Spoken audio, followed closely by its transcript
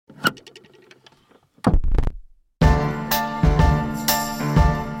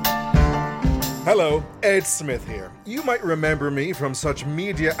Hello, Ed Smith here. You might remember me from such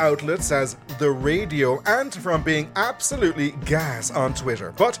media outlets as the radio and from being absolutely gas on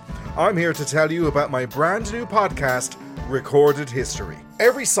Twitter. But I'm here to tell you about my brand new podcast, Recorded History.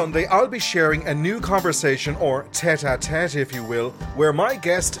 Every Sunday, I'll be sharing a new conversation, or tete-a-tete if you will, where my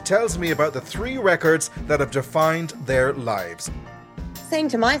guest tells me about the 3 records that have defined their lives. Saying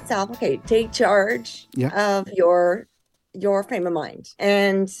to myself, okay, take charge of your frame of mind.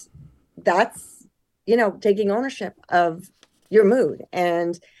 And that's, taking ownership of your mood.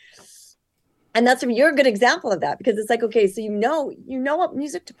 And that's you're a good example of that, because it's like, okay, so you know what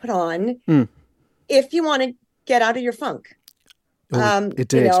music to put on if you want to get out of your funk. It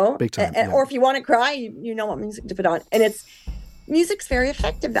did, big time. Or if you want to cry, you know what music to put on. And music's very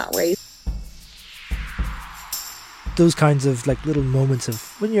effective that way. Those kinds of like little moments of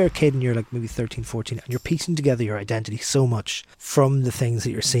when you're a kid and you're like maybe 13, 14 and you're piecing together your identity so much from the things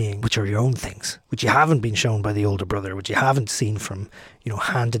that you're seeing, which are your own things, which you haven't been shown by the older brother, which you haven't seen from,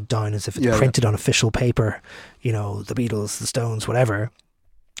 handed down as if it's printed on official paper, the Beatles, the Stones, whatever,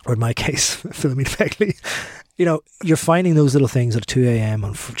 or in my case, Philomena Peckley. You're finding those little things at 2 a.m.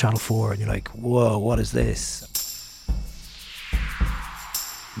 on Channel 4 and you're like, whoa, what is this?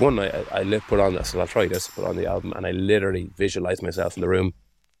 One night I put on this, and I'll try this, put on the album, and I literally visualised myself in the room,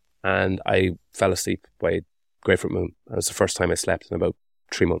 and I fell asleep by Grapefruit Moon. It was the first time I slept in about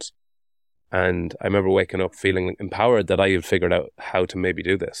 3 months. And I remember waking up feeling empowered that I had figured out how to maybe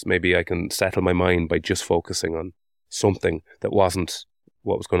do this. Maybe I can settle my mind by just focusing on something that wasn't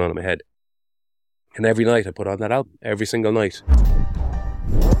what was going on in my head. And every night I put on that album, every single night.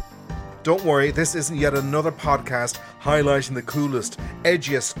 Don't worry, this isn't yet another podcast highlighting the coolest,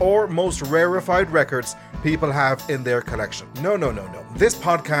 edgiest, or most rarefied records people have in their collection. No. This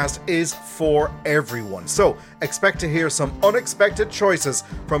podcast is for everyone. So expect to hear some unexpected choices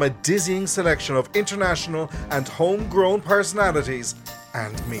from a dizzying selection of international and homegrown personalities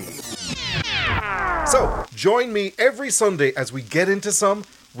and me. So join me every Sunday as we get into some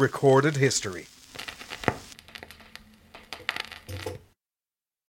recorded history.